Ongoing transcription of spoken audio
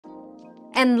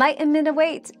Enlightenment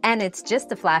awaits, and it's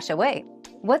just a flash away.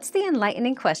 What's the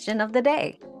enlightening question of the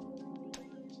day?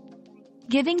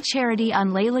 Giving charity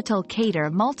on Laylatul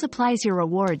Qadr multiplies your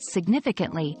rewards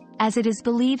significantly, as it is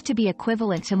believed to be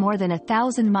equivalent to more than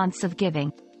 1,000 months of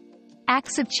giving.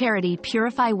 Acts of charity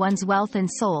purify one's wealth and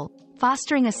soul,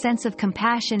 fostering a sense of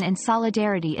compassion and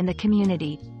solidarity in the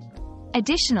community.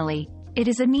 Additionally, it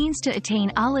is a means to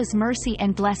attain Allah's mercy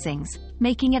and blessings,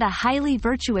 making it a highly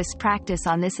virtuous practice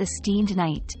on this esteemed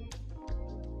night.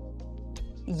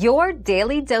 Your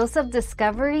daily dose of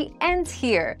discovery ends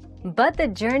here, but the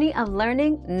journey of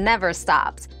learning never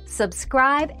stops.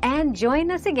 Subscribe and join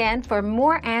us again for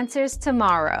more answers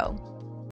tomorrow.